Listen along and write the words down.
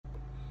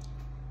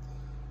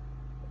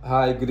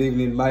Hi, good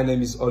evening. My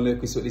name is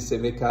ONUEKWUSI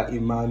Olisaemeka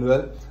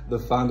Emmanuel, the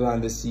founder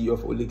and the CEO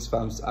of Oliks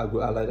Farms,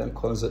 Agro-ALLIEDS and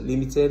Consult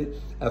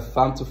Limited, a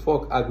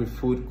farm-to-fork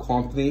agri-food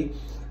company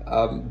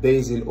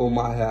based in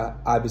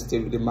Umuahia, Abia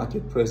State, with a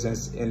market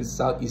presence in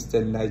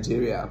southeastern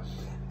Nigeria.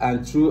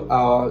 And through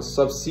our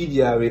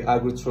subsidiary,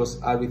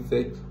 AGROTRUST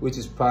AGRITECH, which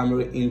is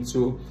primarily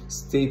into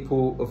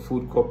staple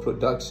food crop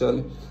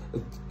production.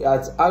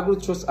 At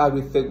AGROTRUST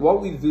AGRITECH, what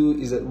we do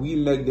is that we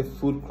make the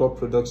food crop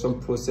production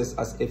process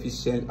as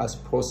efficient as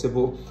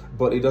possible,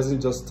 but it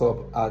doesn't just stop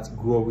at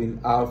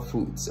growing our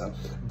foods.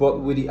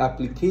 But with the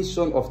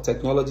application of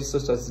technology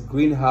such as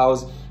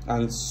greenhouse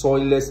and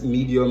soilless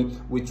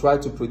medium, we try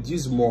to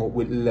produce more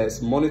with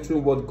less,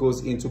 monitoring what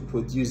goes into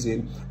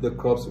producing the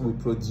crops we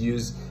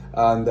produce,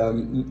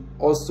 and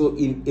also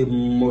in a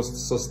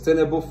most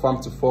sustainable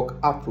farm-to-fork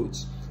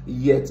approach,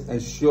 yet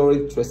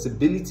ensuring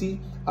traceability,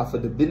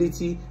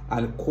 affordability,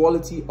 and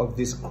quality of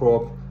this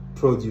crop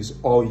produce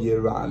all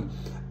year round.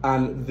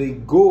 And the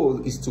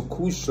goal is to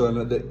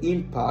cushion the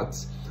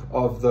impact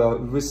of the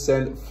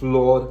recent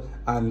flood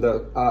and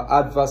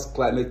adverse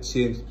climate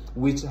change,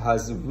 which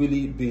has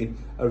really been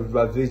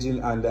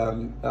ravaging and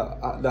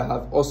that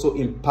have also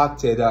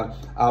impacted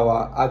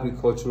our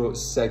agricultural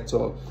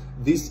sector.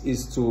 This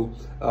is to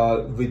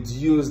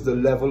reduce the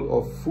level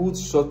of food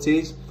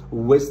shortage,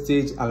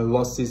 wastage, and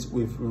losses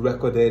we've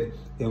recorded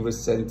in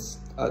recent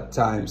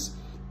times.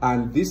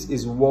 And this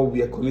is what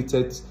we are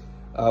committed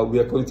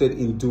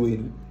in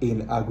doing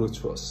in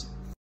AGROTRUST.